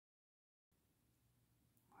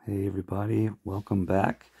Hey everybody, welcome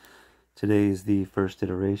back. Today is the first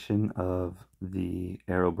iteration of the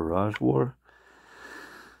Arrow Barrage War.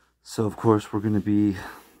 So of course we're going to be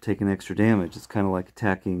taking extra damage. It's kind of like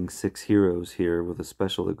attacking 6 heroes here with a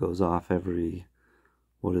special that goes off every,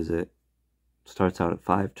 what is it? Starts out at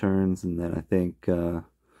 5 turns, and then I think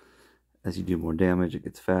as you do more damage it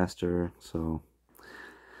gets faster. So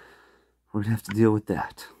we're going to have to deal with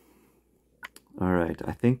that. Alright,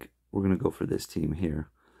 I think we're going to go for this team here.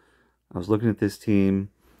 I was looking at this team.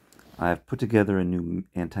 I've put together a new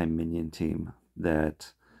anti-minion team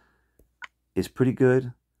that is pretty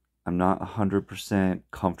good. I'm not 100%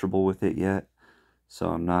 comfortable with it yet, so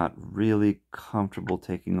I'm not really comfortable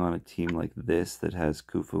taking on a team like this that has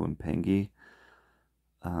Khufu and Pengi.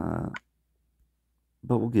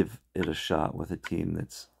 But we'll give it a shot with a team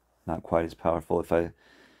that's not quite as powerful. If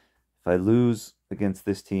I lose against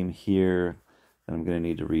this team here, then I'm going to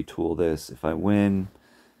need to retool this. If I win,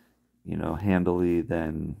 handily,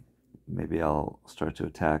 then maybe I'll start to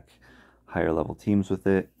attack higher level teams with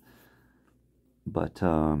it. But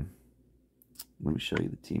let me show you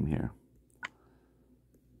the team here.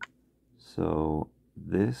 So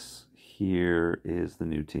this here is the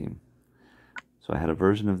new team. So I had a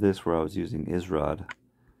version of this where I was using Isrod.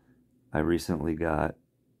 I recently got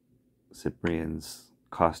Cyprian's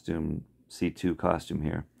costume, C2 costume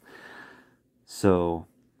here. So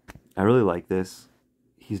I really like this.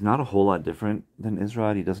 He's not a whole lot different than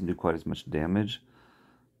Isrod. He doesn't do quite as much damage,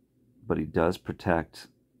 but he does protect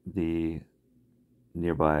the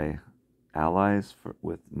nearby allies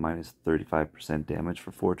with minus 35% damage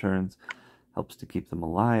for 4 turns. Helps to keep them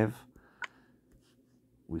alive.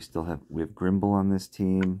 We have Grimble on this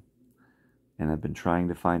team, and I've been trying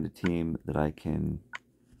to find a team that I can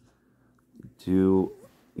do,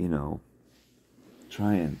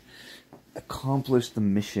 try and accomplish the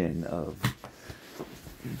mission of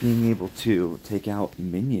being able to take out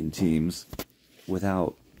minion teams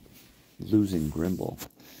without losing Grimble.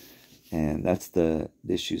 And that's the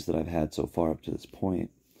issues that I've had so far up to this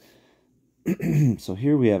point. So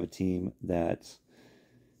here we have a team that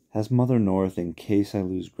has Mother North in case I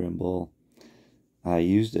lose Grimble. I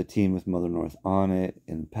used a team with Mother North on it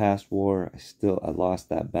in the past war. I lost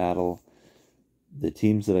that battle. The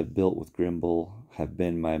teams that I've built with Grimble have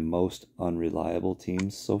been my most unreliable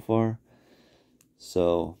teams so far.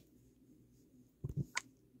 So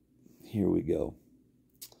here we go.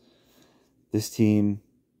 This team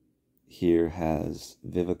here has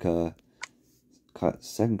Vivica,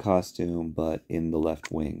 second costume, but in the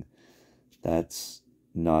left wing. That's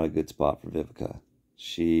not a good spot for Vivica.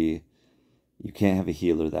 You can't have a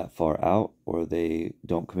healer that far out, or they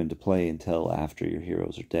don't come into play until after your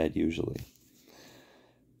heroes are dead, usually.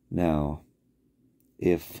 Now,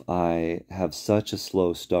 if I have such a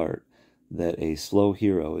slow start that a slow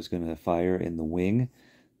hero is going to fire in the wing,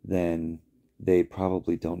 then they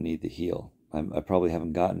probably don't need the heal. I probably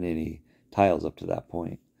haven't gotten any tiles up to that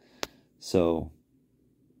point. So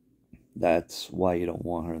that's why you don't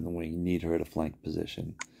want her in the wing. You need her at a flank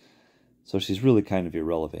position. So she's really kind of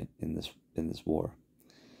irrelevant in this war.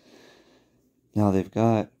 Now they've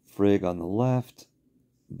got Frigg on the left,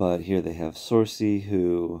 but here they have Sorcy,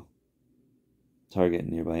 who target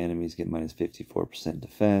nearby enemies get minus 54%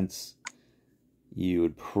 defense. You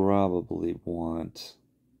would probably want,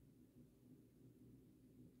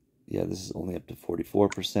 this is only up to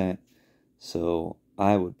 44%. So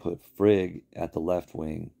I would put Frigg at the left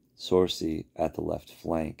wing, Sorcy at the left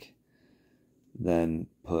flank, then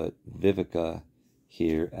put Vivica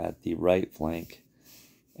here at the right flank.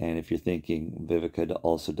 And if you're thinking Vivica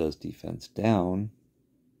also does defense down,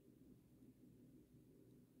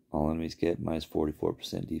 all enemies get minus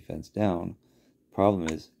 44% defense down. Problem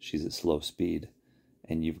is, she's at slow speed,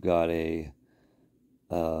 and you've got a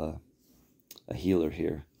healer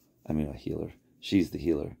here. I mean, a healer. She's the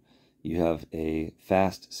healer. You have a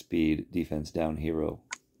fast speed defense down hero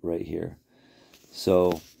right here.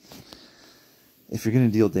 So if you're going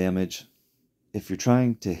to deal damage, if you're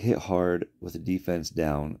trying to hit hard with a defense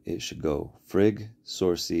down, it should go Frigg,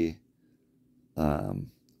 Sorcy,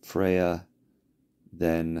 Freya,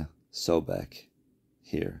 then Sobek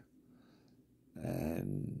here.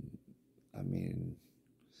 And I mean,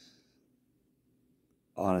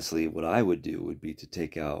 honestly, what I would do would be to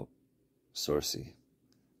take out Sorcy.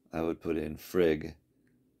 I would put in Frigg,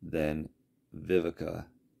 then Vivica,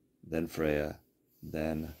 then Freya,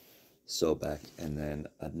 then Sobek, and then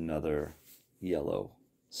another yellow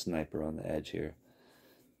sniper on the edge here.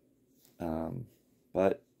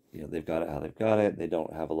 But they've got it how they've got it. They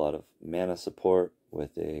don't have a lot of mana support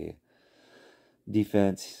with a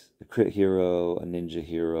defense, a crit hero, a ninja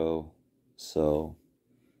hero. So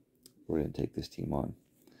we're going to take this team on.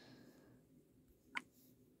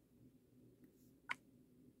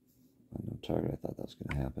 No target. I thought that was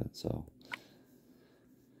going to happen. So,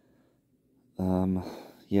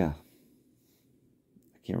 yeah.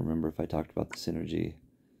 I can't remember if I talked about the synergy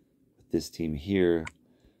with this team here,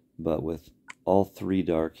 but with all 3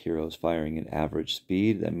 dark heroes firing at average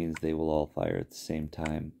speed, that means they will all fire at the same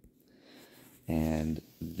time. And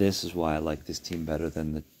this is why I like this team better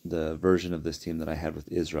than the version of this team that I had with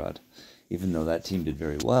Izrod. Even though that team did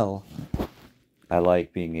very well, I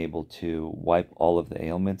like being able to wipe all of the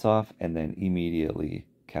ailments off and then immediately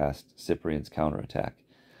cast Cyprian's counterattack.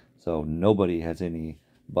 So nobody has any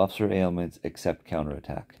buffs or ailments except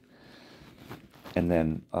counterattack. And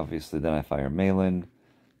then, obviously, then I fire Malin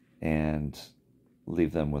and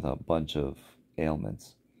leave them with a bunch of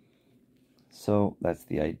ailments. So that's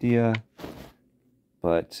the idea.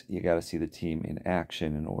 But you got to see the team in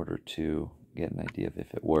action in order to get an idea of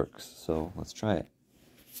if it works. So let's try it.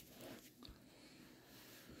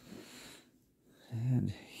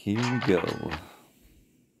 And here we go.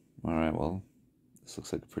 Alright, well, this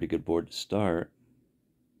looks like a pretty good board to start.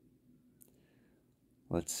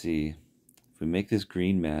 Let's see. If we make this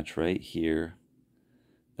green match right here,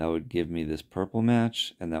 that would give me this purple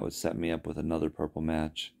match, and that would set me up with another purple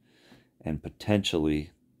match. And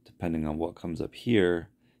potentially, depending on what comes up here,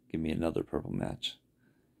 give me another purple match.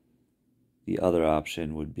 The other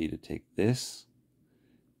option would be to take this,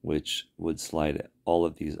 which would slide all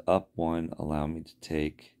of these up one, allow me to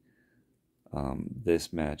take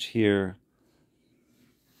this match here.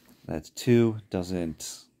 That's 2.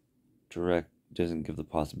 Doesn't give the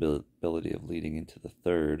possibility of leading into the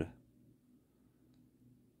 3rd.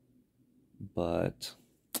 But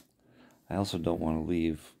I also don't want to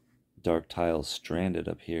leave dark tiles stranded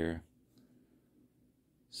up here.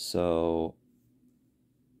 So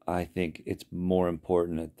I think it's more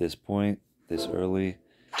important at this point, this early,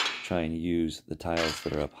 to try and use the tiles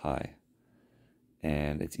that are up high.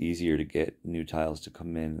 And it's easier to get new tiles to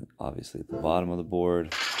come in, obviously, at the bottom of the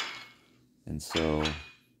board. And so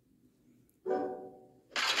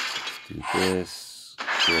let's do this.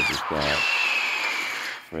 Here we've got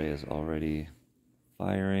Freya's already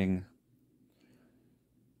firing.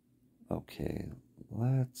 Okay,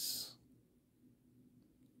 let's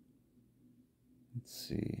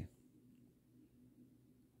see.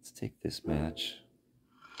 Let's take this match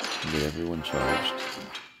and get everyone charged.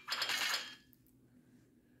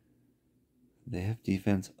 They have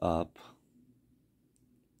defense up.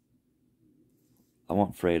 I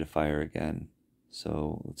want Freya to fire again.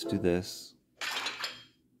 So let's do this.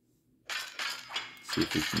 See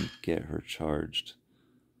if we can get her charged.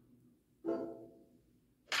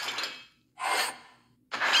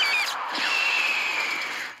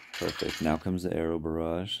 Perfect. Now comes the arrow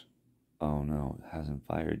barrage. Oh no, it hasn't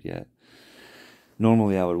fired yet.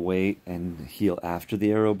 Normally I would wait and heal after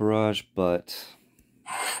the arrow barrage, but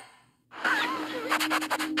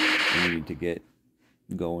we need to get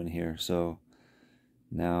going here. So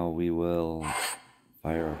now we will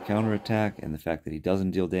fire our counterattack, and the fact that he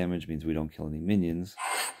doesn't deal damage means we don't kill any minions.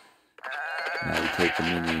 Now we take the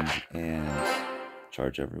minions and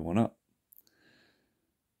charge everyone up.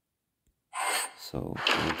 So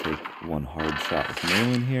we'll take one hard shot with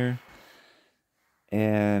Malin here.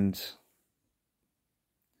 And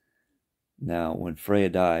now when Freya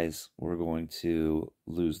dies, we're going to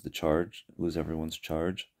lose the charge, lose everyone's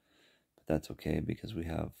charge. But that's okay because we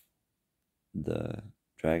have the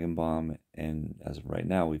Dragon Bomb, and as of right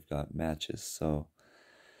now, we've got matches. So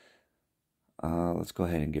let's go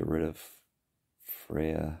ahead and get rid of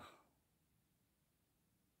Freya.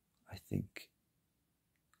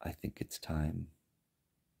 I think it's time.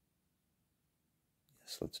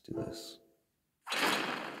 Yes, let's do this.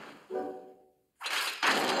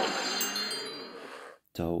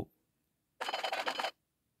 Dope.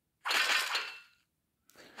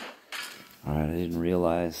 Alright, I didn't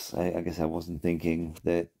realize, I guess I wasn't thinking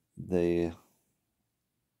that the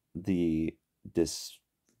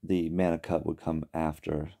mana cut would come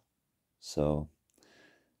after, so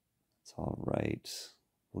it's alright.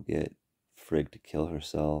 We'll get Frigg to kill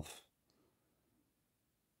herself.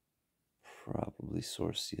 Probably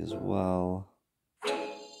Sorcy as well.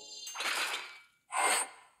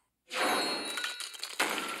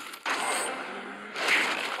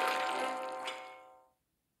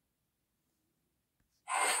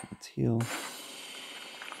 Let's heal.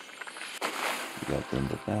 We got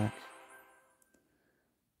Glimble back.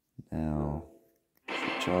 Now,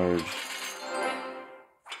 charge.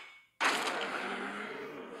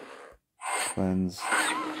 Cleanse.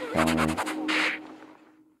 Counter.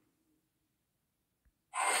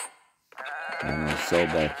 I know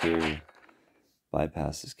Sobek here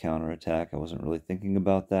bypasses counterattack. I wasn't really thinking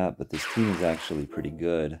about that, but this team is actually pretty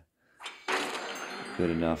good.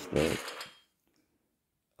 Good enough that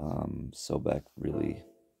Sobek really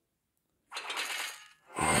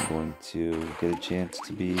isn't going to get a chance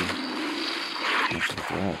to be much of a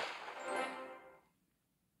threat.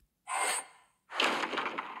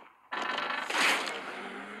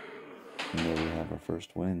 And there we have our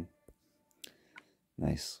first win.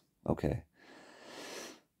 Nice. Okay.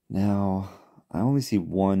 Now, I only see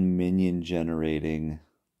one minion generating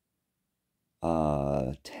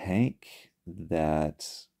tank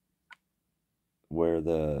where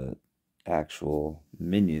the actual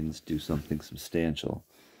minions do something substantial.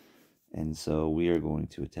 And so we are going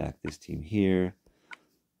to attack this team here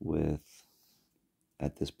with,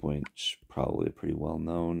 at this point, probably a pretty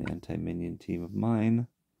well-known anti-minion team of mine.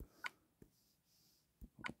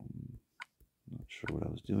 Not sure what I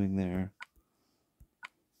was doing there.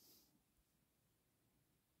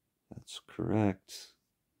 That's correct.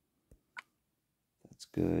 That's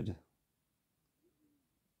good.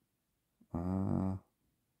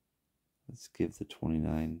 Let's give the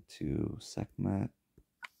 29 to Sekhmet.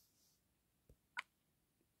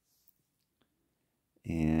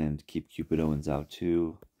 And keep Cupid Owens out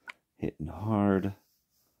too. Hitting hard.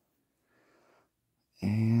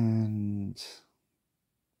 And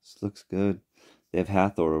this looks good. They have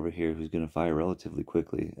Hathor over here who's going to fire relatively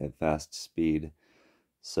quickly at fast speed.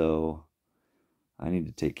 So I need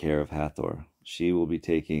to take care of Hathor. She will be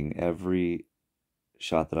taking every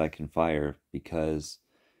shot that I can fire because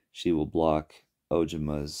she will block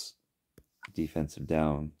Ojima's defensive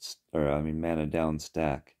down, mana down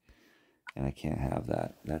stack. And I can't have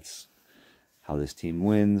that. That's how this team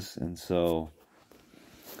wins. And so,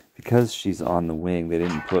 because she's on the wing, they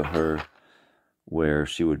didn't put her where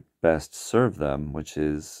she would best serve them, which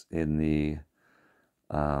is in the,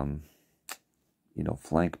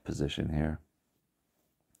 flank position here,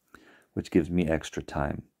 which gives me extra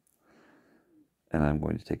time. And I'm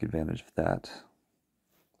going to take advantage of that.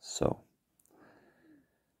 So,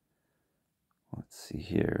 let's see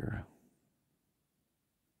here.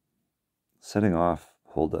 Setting off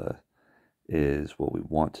Hulda is what we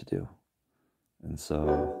want to do. And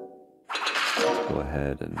so, let's go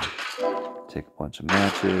ahead and take a bunch of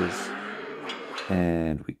matches.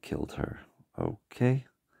 And we killed her. Okay.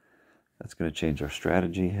 That's going to change our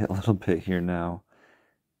strategy a little bit here now.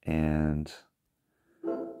 And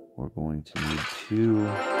we're going to need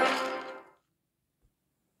to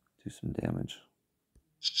do some damage.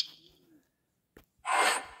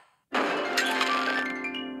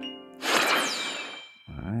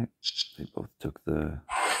 Alright, they both took the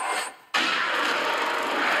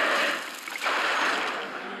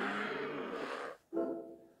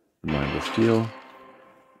mindless heal,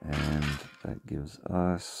 and that gives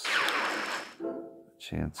us a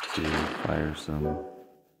chance to fire some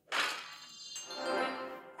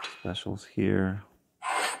specials here.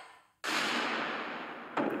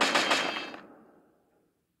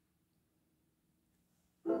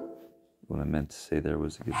 What I meant to say there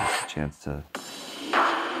was it gives us a chance to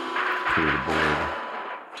clear the board.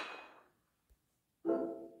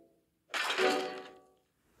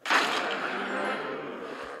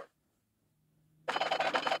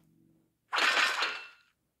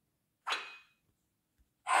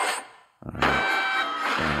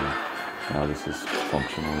 Now this is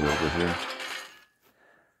functionally over here.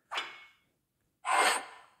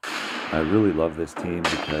 I really love this team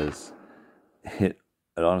because it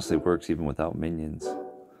honestly works even without minions.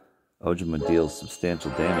 Ojima deals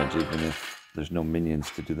substantial damage even if there's no minions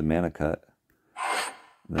to do the mana cut.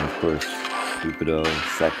 And then of course, Cupido,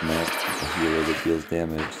 Sekhmet, a healer that deals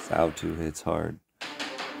damage. Zautu hits hard.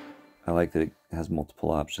 I like that it has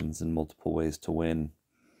multiple options and multiple ways to win.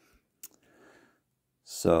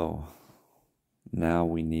 So now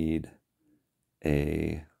we need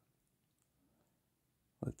a,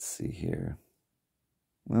 let's see here.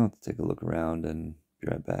 Well, let's take a look around and be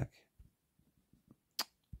right back.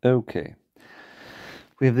 Okay,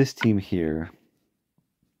 we have this team here,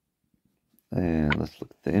 and let's look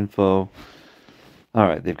at the info. All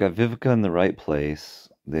right, they've got Vivica in the right place.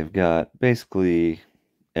 They've got basically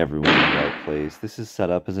everyone in the right place. This is set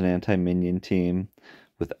up as an anti-minion team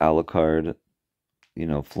with Alucard,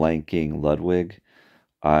 flanking Ludwig.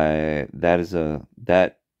 That is a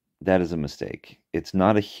mistake. It's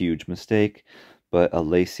not a huge mistake, but a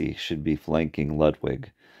Lacey should be flanking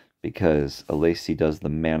Ludwig because a Lacey does the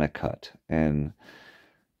mana cut. And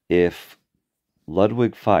if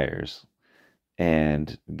Ludwig fires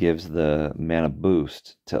and gives the mana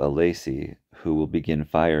boost to a Lacey, who will begin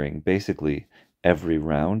firing basically every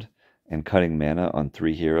round, and cutting mana on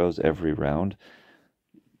 3 heroes every round,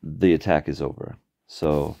 the attack is over.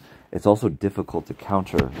 So it's also difficult to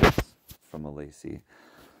counter this from a Lacey.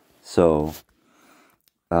 So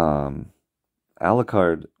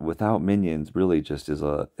Alucard without minions really just is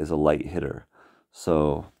a light hitter.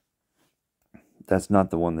 So that's not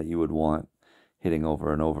the one that you would want hitting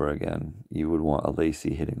over and over again. You would want a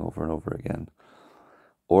Lacey hitting over and over again.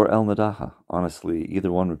 Or El Nadaha. Honestly,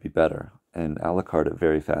 either one would be better. And Alucard at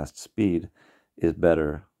very fast speed is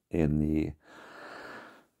better in the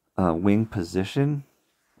wing position.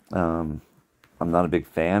 I'm not a big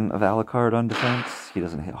fan of Alucard on defense. He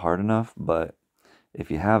doesn't hit hard enough, but if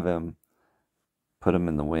you have him, put him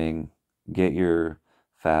in the wing, get your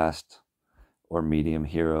fast or medium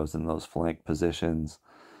heroes in those flank positions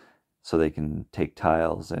so they can take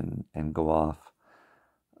tiles and go off.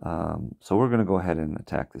 So we're going to go ahead and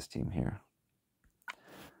attack this team here.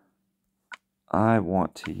 I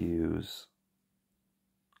want to use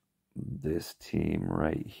this team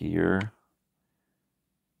right here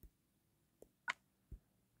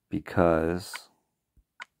because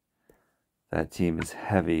that team is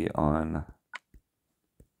heavy on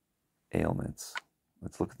ailments.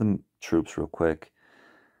 Let's look at the troops real quick.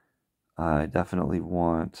 I definitely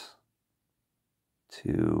want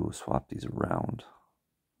to swap these around.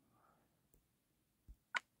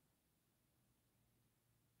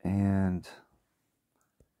 And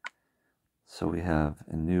so we have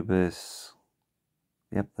Anubis.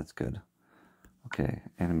 Yep, that's good. Okay,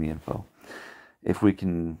 enemy info. If we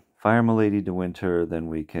can fire Milady de Winter, then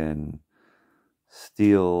we can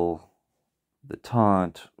steal the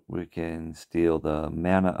taunt, we can steal the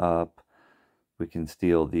mana up, we can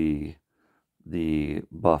steal the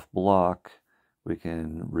buff block, we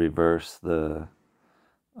can reverse the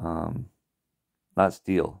not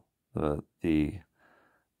steal the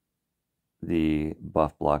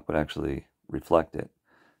buff block, but actually reflect it,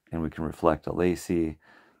 and we can reflect a Lacey.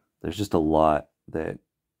 There's just a lot that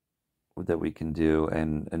we can do,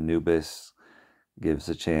 and Anubis gives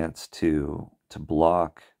a chance to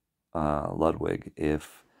block Ludwig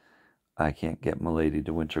if I can't get Milady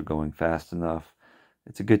de Winter going fast enough.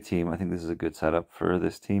 It's a good team. I think this is a good setup for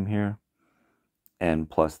this team here. And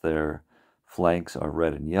plus their flanks are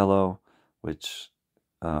red and yellow, which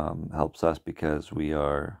helps us because we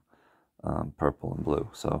are purple and blue.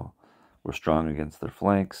 So we're strong against their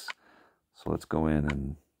flanks. So let's go in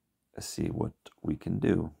and see what we can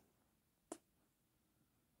do.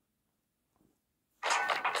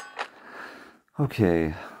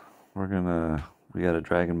 Okay, we got a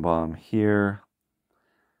Dragon Bomb here,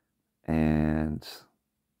 and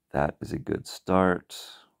that is a good start.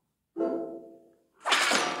 So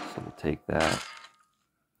we'll take that.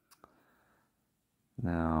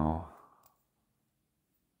 Now,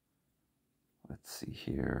 let's see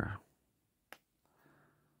here.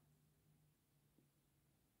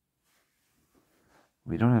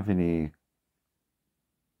 We don't have any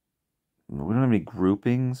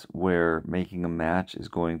groupings where making a match is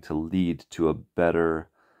going to lead to a better,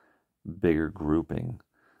 bigger grouping.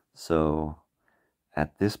 So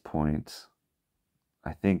at this point,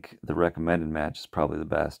 I think the recommended match is probably the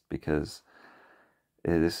best because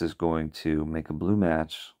this is going to make a blue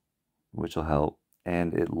match, which will help,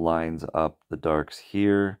 and it lines up the darks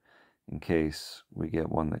here in case we get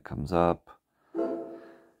one that comes up.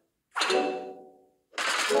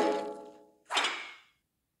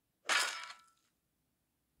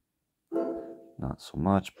 Not so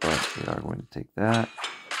much, but we are going to take that.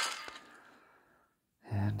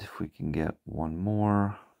 And if we can get one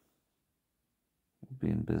more, we'll be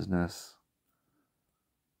in business.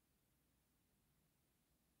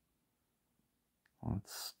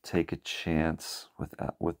 Let's take a chance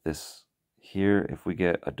with this here. If we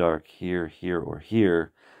get a dark here, here, or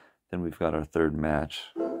here, then we've got our third match.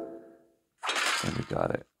 And we got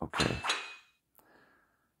it. Okay.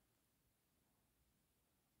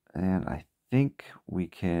 And I think we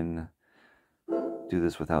can do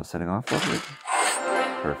this without setting off Ludwig.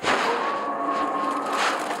 Perfect.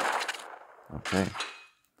 Okay.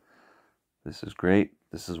 This is great.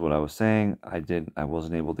 This is what I was saying. I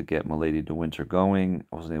wasn't able to get Milady de Winter going.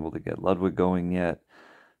 I wasn't able to get Ludwig going yet.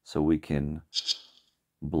 So we can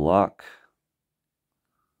block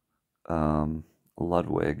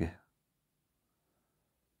Ludwig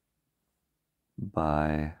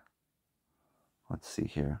by, let's see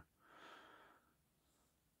here.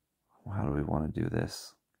 How do we want to do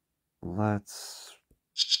this? Let's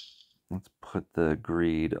put the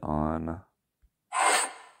greed on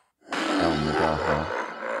El Nadaha.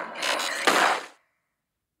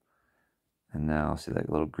 And now, see that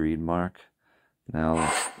little greed mark?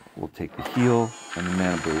 Now we'll take the heal and the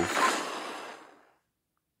mana boost.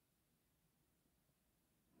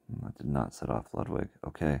 did not set off Ludwig.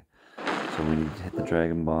 Okay, so we need to hit the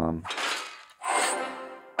Dragon Bomb.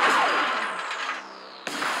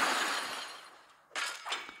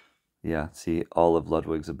 Yeah, see, all of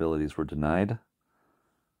Ludwig's abilities were denied.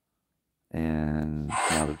 And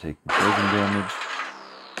now they're taking poison damage.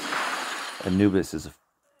 Anubis is a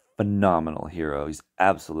phenomenal hero. He's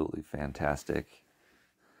absolutely fantastic.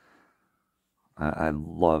 I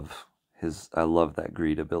love that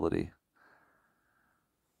greed ability.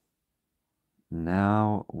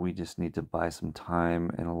 Now we just need to buy some time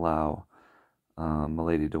and allow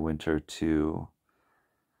Milady de Winter to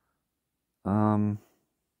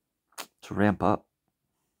ramp up.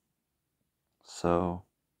 So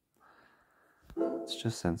let's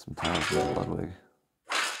just send some tiles to Ludwig.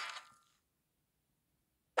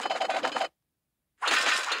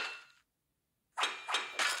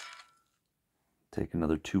 Take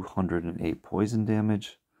another 208 poison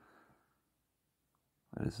damage.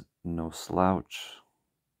 That is no slouch.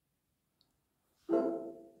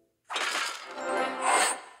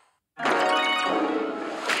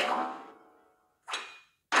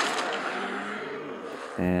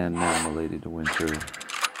 And now Milady de Winter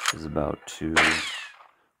is about to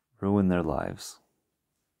ruin their lives.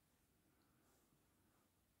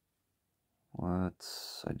 I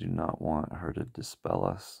do not want her to dispel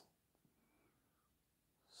us.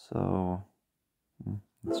 So,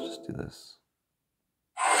 let's just do this.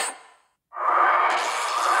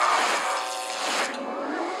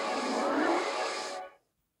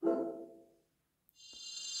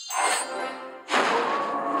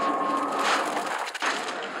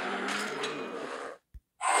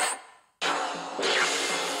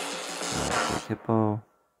 Hippo.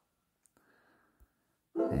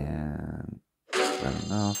 And is that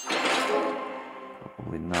enough?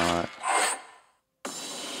 Probably not.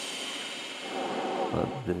 But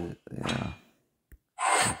yeah.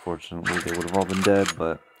 Unfortunately, they would have all been dead,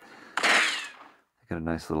 but I got a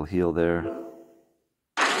nice little heal there.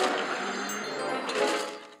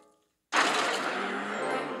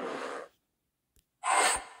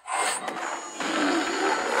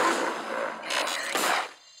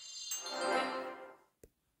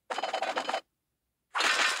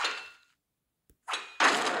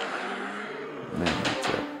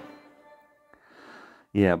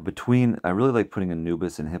 Yeah, I really like putting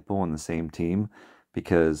Anubis and Hippo on the same team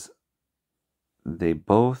because they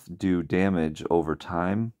both do damage over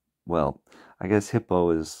time. Well, I guess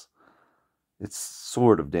Hippo it's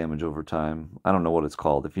sort of damage over time. I don't know what it's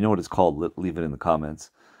called. If you know what it's called, leave it in the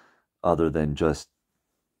comments, other than just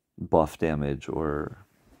buff damage or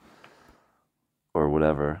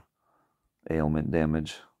whatever, ailment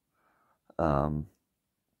damage. But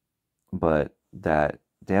that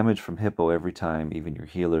damage from Hippo every time, even your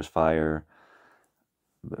healers fire,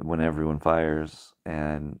 when everyone fires,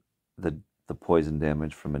 and the poison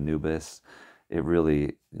damage from Anubis, it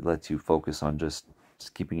really lets you focus on just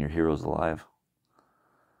keeping your heroes alive.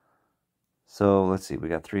 So let's see, we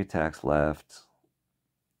got 3 attacks left.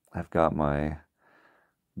 I've got my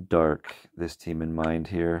this team in mind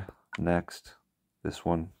here next, this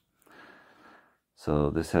one.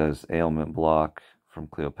 So this has ailment block from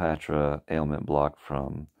Cleopatra, ailment block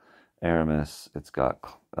from Aramis. It's got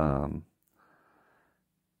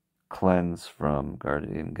cleanse from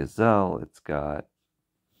Guardian Gazelle. It's got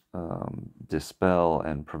dispel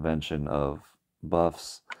and prevention of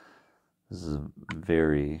buffs. This is a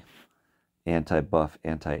very anti-buff,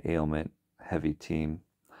 anti-ailment heavy team.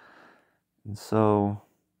 And so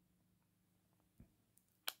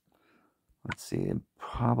let's see, it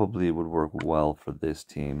probably would work well for this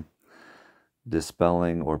team.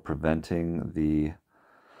 Dispelling or preventing the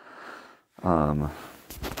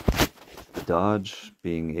dodge,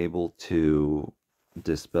 being able to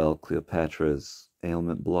dispel Cleopatra's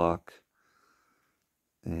ailment block,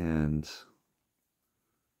 and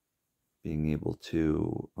being able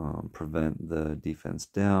to prevent the defense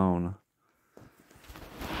down.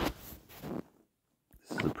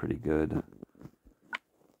 This is a pretty good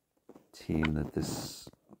team that this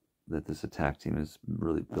attack team is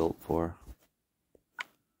really built for.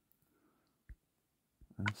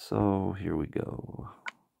 And so here we go.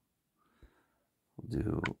 We'll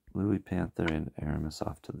do Louis Panther and Aramis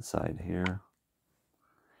off to the side here.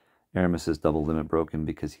 Aramis is double limit broken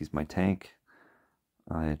because he's my tank.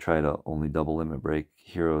 I try to only double limit break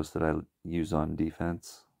heroes that I use on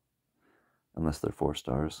defense, unless they're 4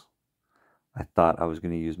 stars. I thought I was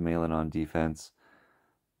going to use Malin on defense.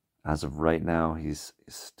 As of right now, he's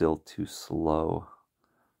still too slow.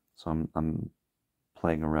 So I'm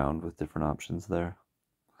playing around with different options there.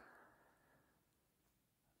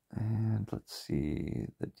 And And let's see,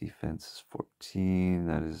 the defense is 14.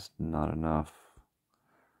 That is not enough.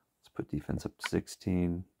 Let's put defense up to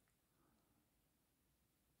 16.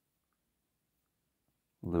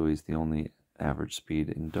 Louis is the only average speed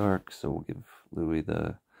in dark, so we'll give Louis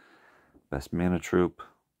the best mana troop.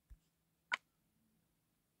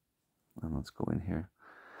 And let's go in here.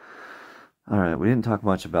 All right, we didn't talk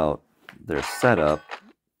much about their setup.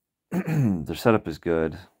 Their setup is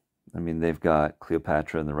good. I mean, they've got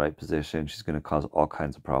Cleopatra in the right position. She's going to cause all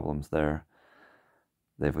kinds of problems there.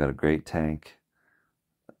 They've got a great tank.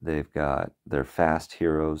 They've got their fast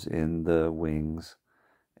heroes in the wings.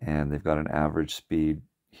 And they've got an average speed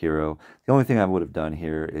hero. The only thing I would have done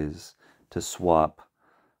here is to swap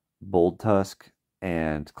Bold Tusk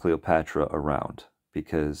and Cleopatra around,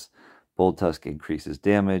 because Bold Tusk increases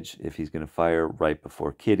damage if he's going to fire right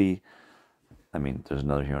before Kitty. I mean, there's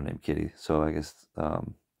another hero named Kitty, so I guess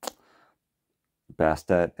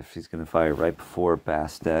Bastet, if he's going to fire right before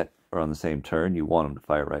Bastet or on the same turn, you want him to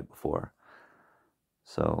fire right before.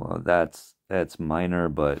 So that's minor,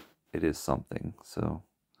 but it is something. So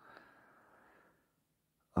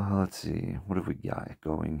let's see, what have we got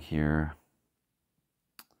going here?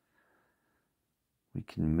 We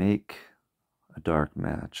can make a dark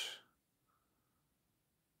match.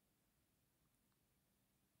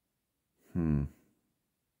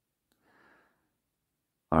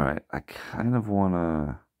 All right, I kind of want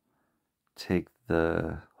to take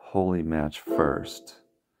the holy match first,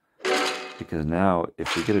 because now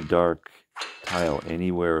if we get a dark tile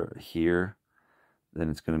anywhere here, then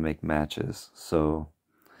it's going to make matches. So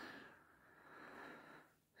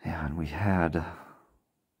yeah, and we had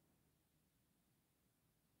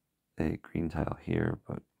a green tile here,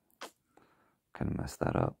 but kind of messed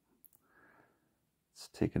that up. Let's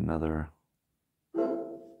take another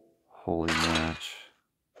holy match.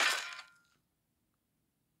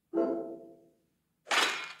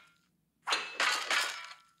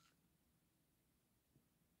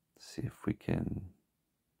 See if we can.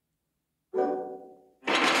 Yep,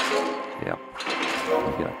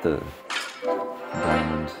 we got the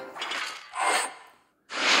diamond.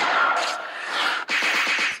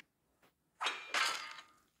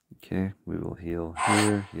 Okay, we will heal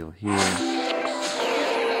here, heal here.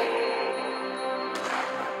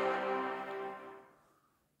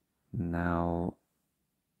 Now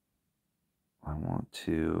I want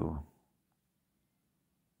to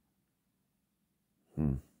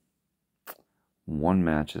one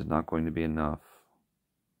match is not going to be enough.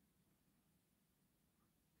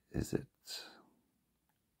 Is it?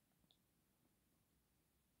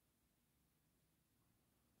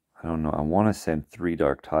 I don't know. I want to send 3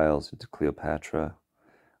 dark tiles into Cleopatra.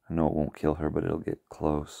 I know it won't kill her, but it'll get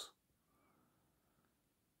close.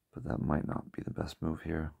 But that might not be the best move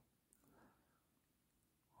here.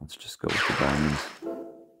 Let's just go with the diamonds.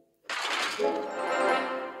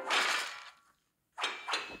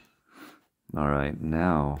 All right,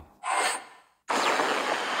 now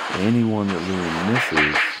anyone that Louis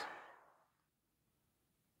misses,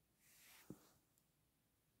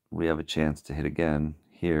 we have a chance to hit again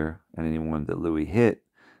here, and anyone that Louis hit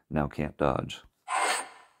now can't dodge.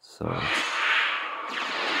 So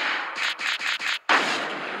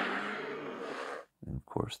and of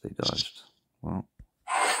course they dodged. Well,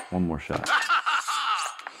 one more shot.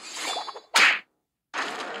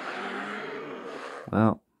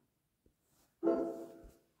 Well,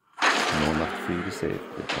 no enough for you to save.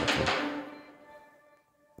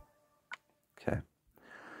 Okay.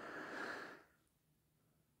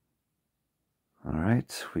 All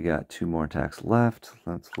right, we got 2 more attacks left.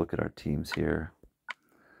 Let's look at our teams here.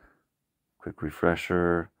 Quick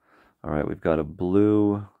refresher. All right, we've got a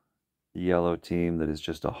blue-yellow team that is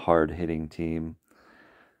just a hard-hitting team.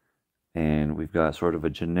 And we've got sort of a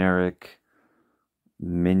generic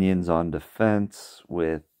minions on defense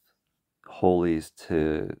with holies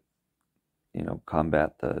to, you know,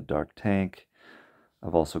 combat the dark tank.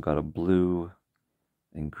 I've also got a blue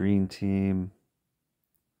and green team.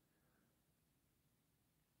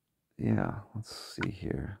 Yeah, let's see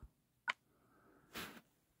here.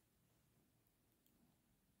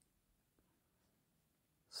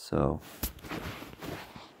 So,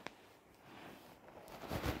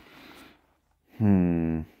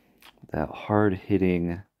 that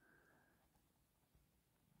hard-hitting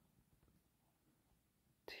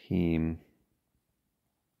team.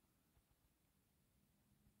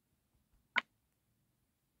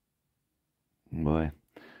 Boy,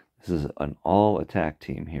 this is an all-attack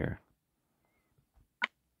team here.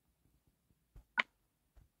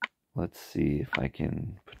 Let's see if I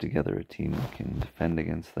can put together a team that can defend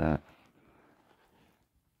against that.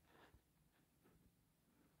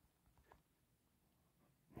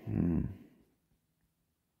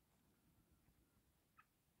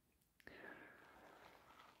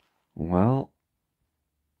 Well,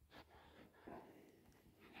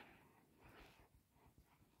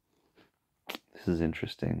 this is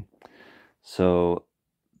interesting. So,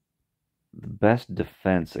 the best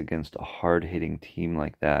defense against a hard-hitting team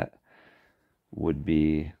like that would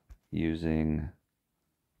be using...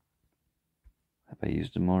 Have I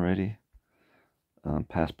used them already?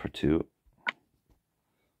 Passepartout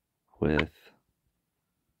with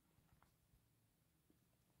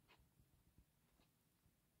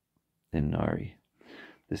Inari.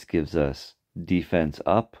 This gives us defense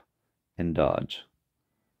up and dodge.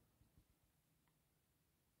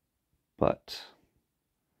 But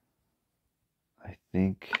I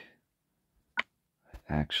think I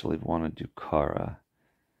actually want to do Kara.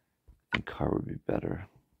 I think Kara would be better.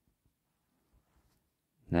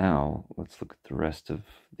 Now, let's look at the rest of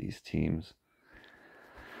these teams.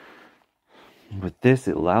 With this,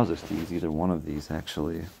 it allows us to use either one of these,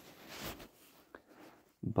 actually.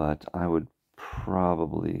 But I would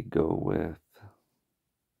probably go with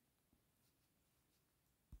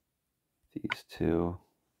these two.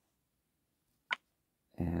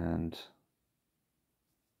 And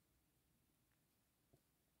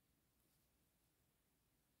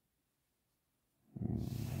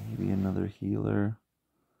maybe another healer.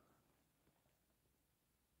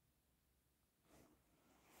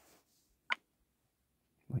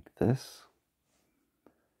 Like this.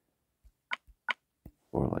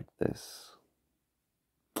 Or like this.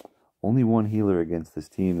 Only one healer against this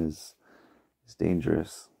team is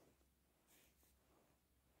dangerous.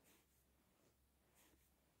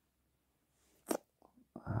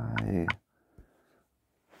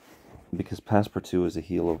 Because Passepartout is a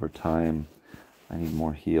heal over time, I need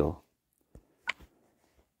more heal.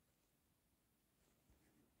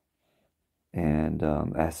 And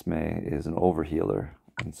Esme is an overhealer.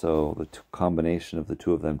 And so the combination of the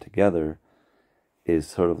two of them together is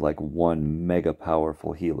sort of like one mega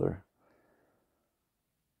powerful healer.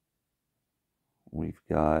 We've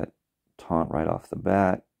got taunt right off the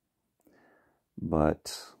bat,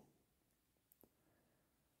 but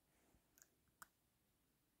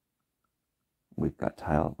we've got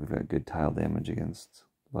good tile damage against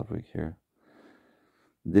Ludwig here.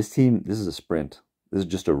 This team, this is a sprint. This is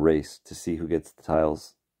just a race to see who gets the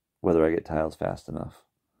tiles, whether I get tiles fast enough.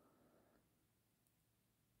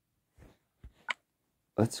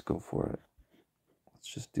 Let's go for it.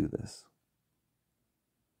 Let's just do this.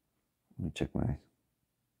 Let me check my...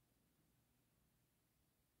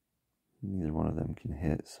 Neither one of them can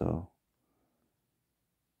hit, so...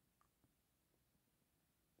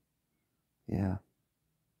 Yeah.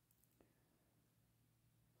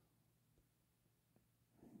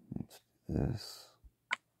 Let's do this.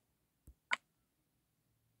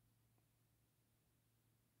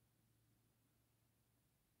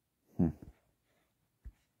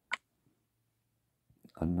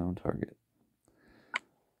 Unknown target.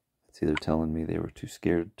 It's either telling me they were too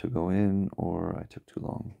scared to go in or I took too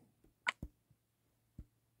long.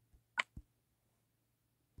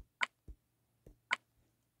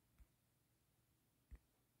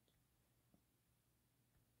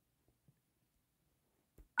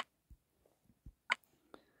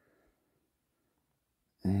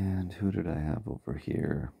 And who did I have over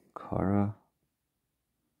here? Kara.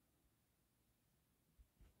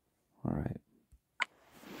 All right.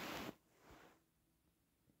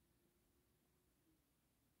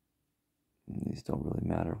 These don't really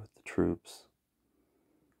matter with the troops.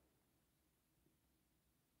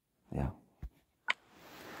 Yeah.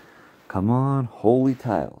 Come on, holy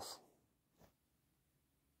tiles.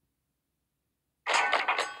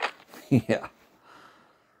 Yeah.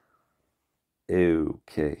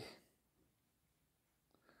 Okay.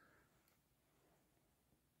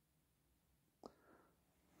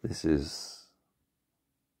 This is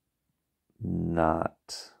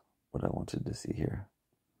not what I wanted to see here.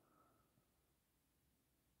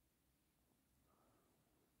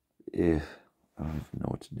 I don't even know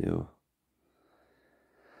what to do.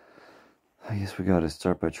 I guess we gotta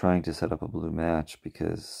start by trying to set up a blue match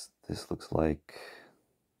because this looks like...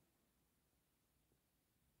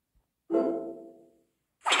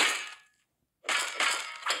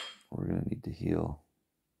 We're gonna need to heal.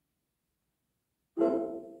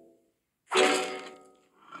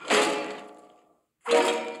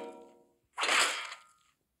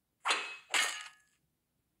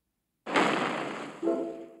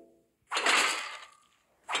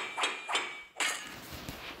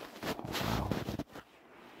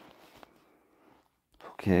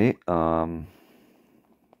 Okay,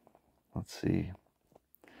 let's see.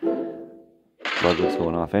 Ludwig's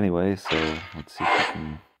going off anyway, so let's see if we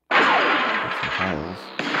can get some tiles.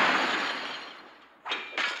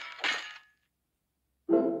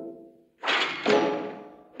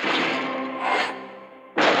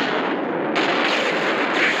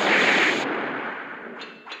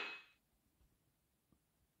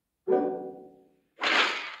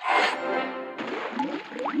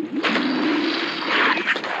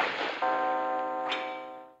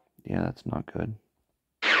 good.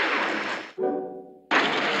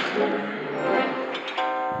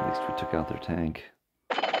 At least we took out their tank.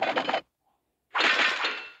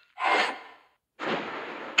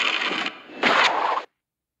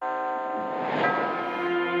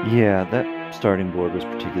 Yeah, that starting board was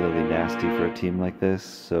particularly nasty for a team like this,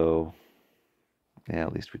 so yeah,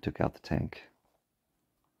 at least we took out the tank.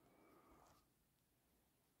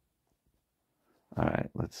 Alright,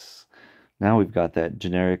 now we've got that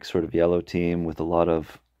generic sort of yellow team with a lot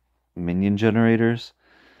of minion generators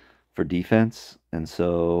for defense, and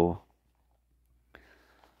so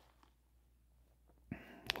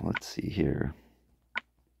let's see here.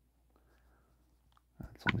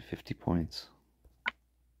 That's only 50 points.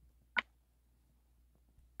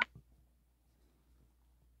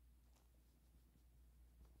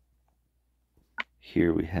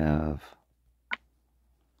 Here we have,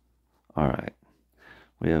 alright,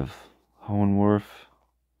 we have Hohenwerf,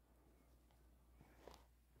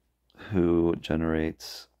 who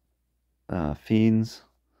generates fiends,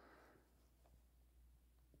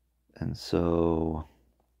 and so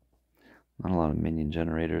not a lot of minion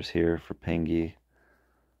generators here for Pengi.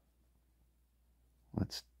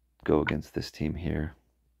 Let's go against this team here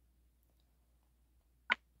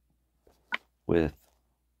with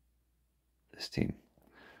this team.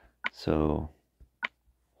 So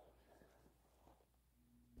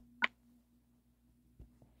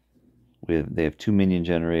they have 2 minion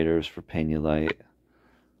generators for Penulite,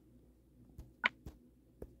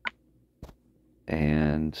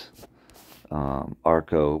 and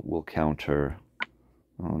Arco will counter.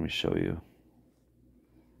 Well, let me show you.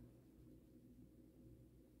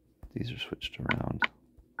 These are switched around.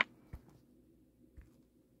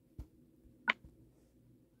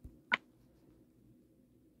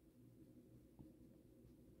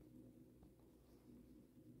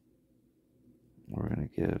 We're going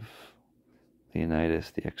to give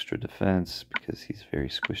Leonidas the extra defense because he's very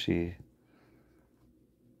squishy.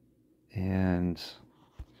 And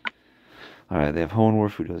alright, they have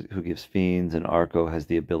Hohenwerf who gives fiends, and Arco has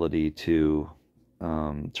the ability to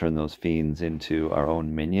turn those fiends into our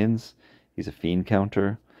own minions. He's a fiend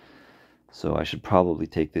counter. So I should probably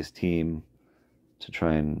take this team to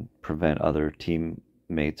try and prevent other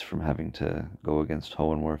teammates from having to go against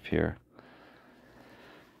Hohenwerf here.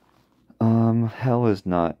 Hell is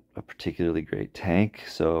not a particularly great tank,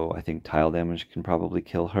 so I think tile damage can probably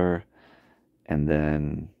kill her. And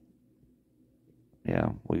then, yeah,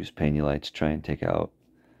 we'll use Penulite to try and take out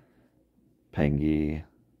Pengi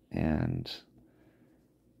and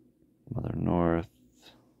Mother North.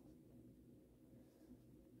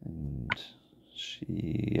 And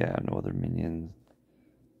no other minions.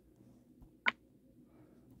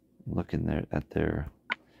 I'm looking there at their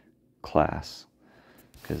class,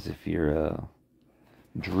 because if you're a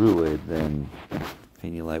druid, then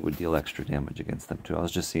Penulite would deal extra damage against them too. I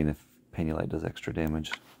was just seeing if Penulite does extra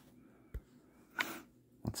damage.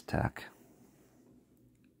 Let's attack.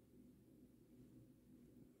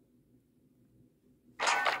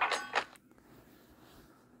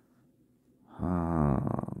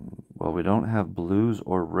 Well, we don't have blues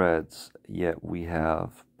or reds, yet we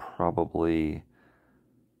have probably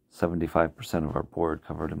 75% of our board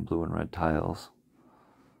covered in blue and red tiles.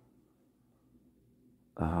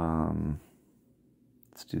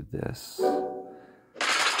 Let's do this.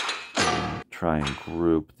 Try and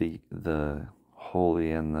group the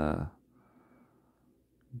holy and the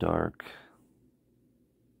dark,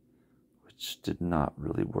 which did not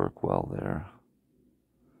really work well there.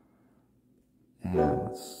 And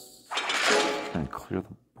let's try and clear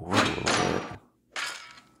the board a little bit.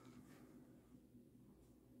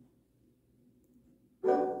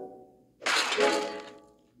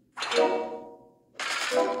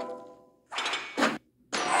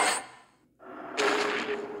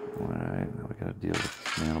 Alright, now we gotta deal with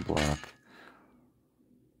this mana block.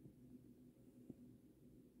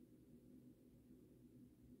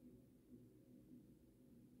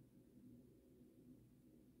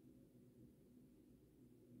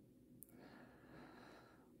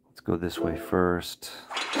 Let's go this way first.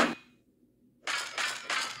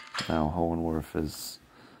 Now Hohenwerf is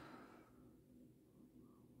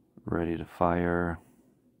ready to fire.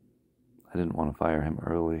 I didn't want to fire him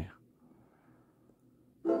early.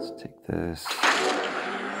 Let's take this.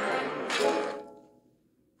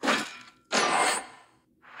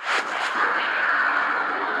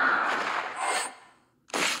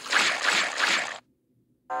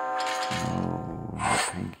 Oh, no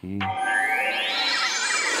pinky.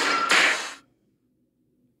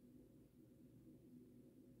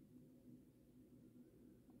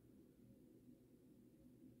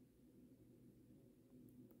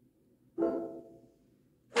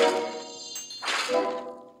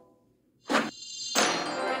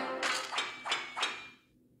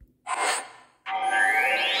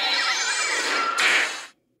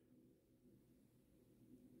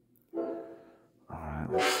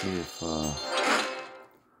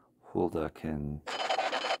 Hulda can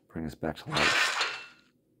bring us back to life.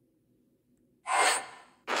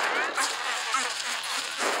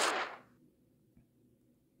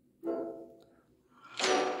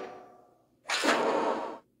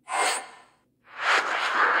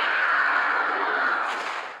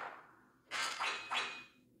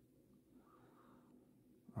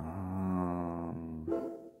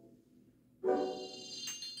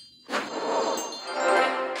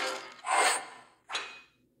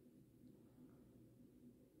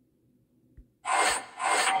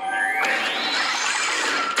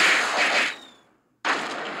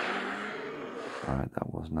 Alright,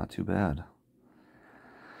 that was not too bad.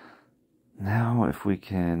 Now, if we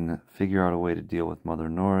can figure out a way to deal with Mother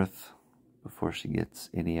North before she gets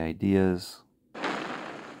any ideas.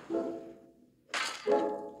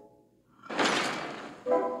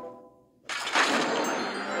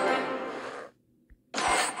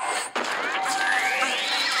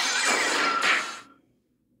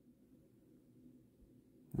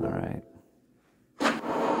 Alright.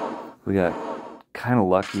 We got kind of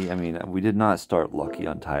lucky. I mean, we did not start lucky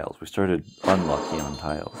on tiles. We started unlucky on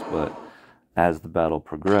tiles, but as the battle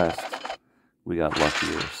progressed, we got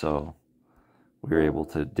luckier, so we were able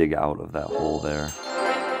to dig out of that hole there.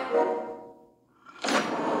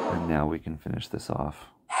 And now we can finish this off.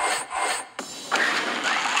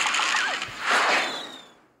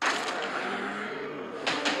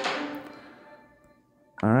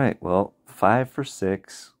 Alright, well, 5 for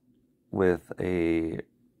 6 with a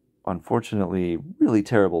unfortunately really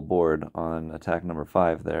terrible board on attack number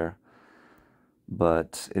 5 there.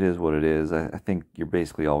 But it is what it is. I think you're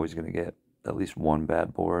basically always going to get at least one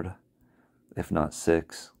bad board, if not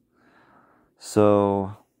 6.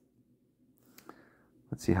 So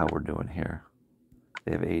let's see how we're doing here.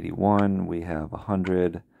 They have 81, we have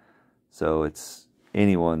 100. So it's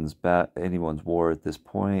anyone's war at this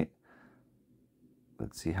point.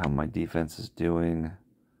 Let's see how my defense is doing.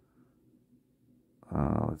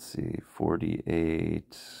 Let's see,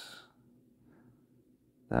 48.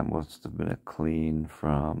 That must have been a clean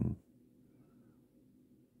from,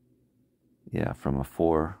 yeah, from a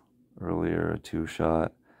 4 earlier, a 2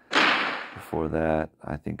 shot. Before that,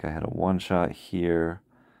 I think I had a 1 shot here,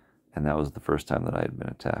 and that was the first time that I had been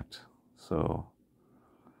attacked. So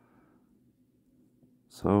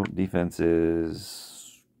defense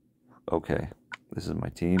is okay. This is my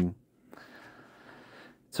team.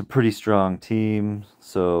 It's a pretty strong team,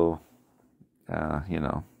 so, you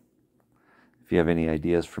know, if you have any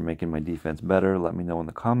ideas for making my defense better, let me know in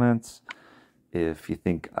the comments. If you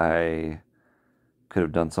think I could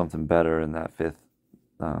have done something better in that 5th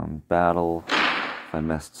battle, if I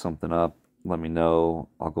messed something up, let me know.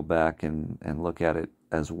 I'll go back and look at it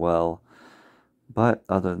as well. But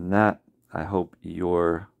other than that, I hope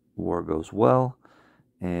your war goes well,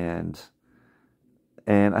 and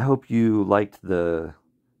I hope you liked the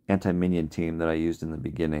anti-minion team that I used in the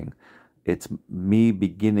beginning. It's me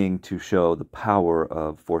beginning to show the power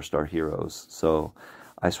of 4-star heroes. So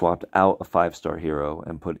I swapped out a 5-star hero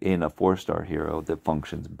and put in a 4-star hero that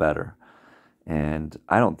functions better. And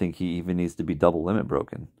I don't think he even needs to be double limit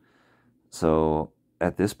broken. So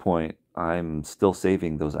at this point, I'm still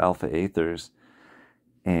saving those alpha aethers,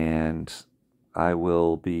 and I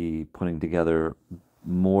will be putting together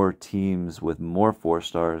more teams with more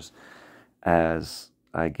 4-stars as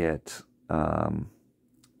I get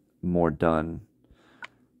more done.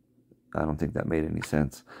 I don't think that made any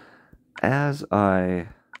sense. As I...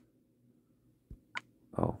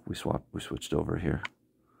 Oh, we switched over here.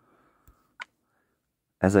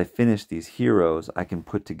 As I finish these heroes, I can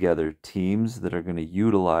put together teams that are going to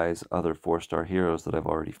utilize other 4-star heroes that I've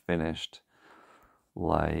already finished.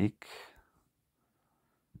 Like,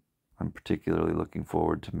 I'm particularly looking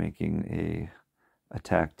forward to making a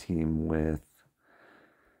attack team with...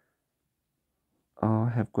 Oh, I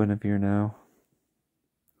have Guinevere now.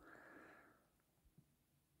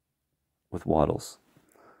 With Waddles.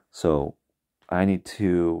 So I need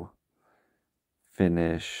to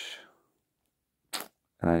finish,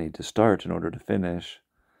 and I need to start in order to finish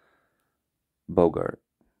Bogart.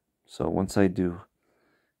 So once I do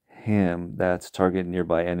him, that's target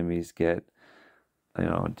nearby enemies get, you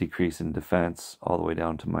know, a decrease in defense all the way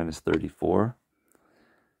down to -34.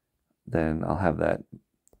 Then I'll have that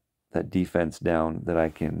defense down that I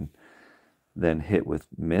can then hit with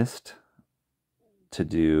Mist to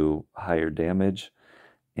do higher damage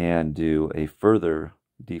and do a further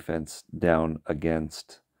defense down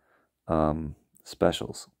against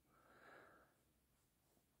specials.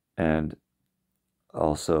 And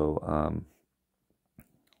also,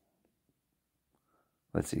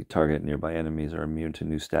 let's see, target nearby enemies are immune to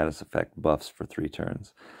new status effect buffs for 3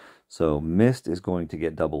 turns. So Mist is going to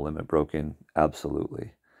get double limit broken,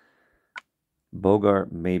 absolutely.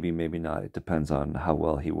 Bogart, maybe, maybe not. It depends on how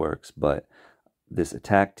well he works. But this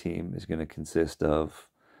attack team is going to consist of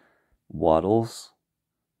Waddles,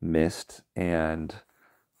 Mist, and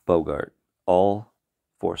Bogart. All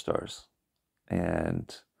 4 stars.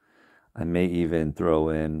 And I may even throw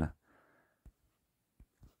in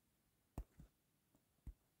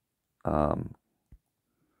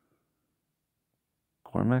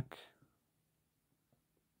Cormac.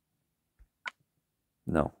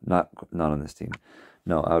 No, not on this team.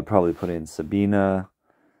 No, I would probably put in Sabina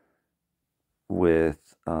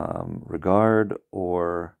with Regard,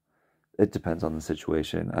 or it depends on the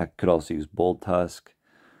situation. I could also use Bold Tusk,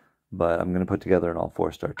 but I'm going to put together an all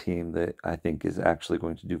 4-star team that I think is actually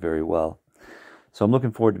going to do very well. So I'm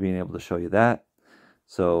looking forward to being able to show you that.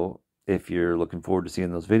 So if you're looking forward to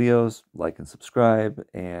seeing those videos, like and subscribe,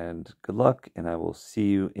 and good luck, and I will see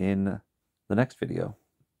you in the next video.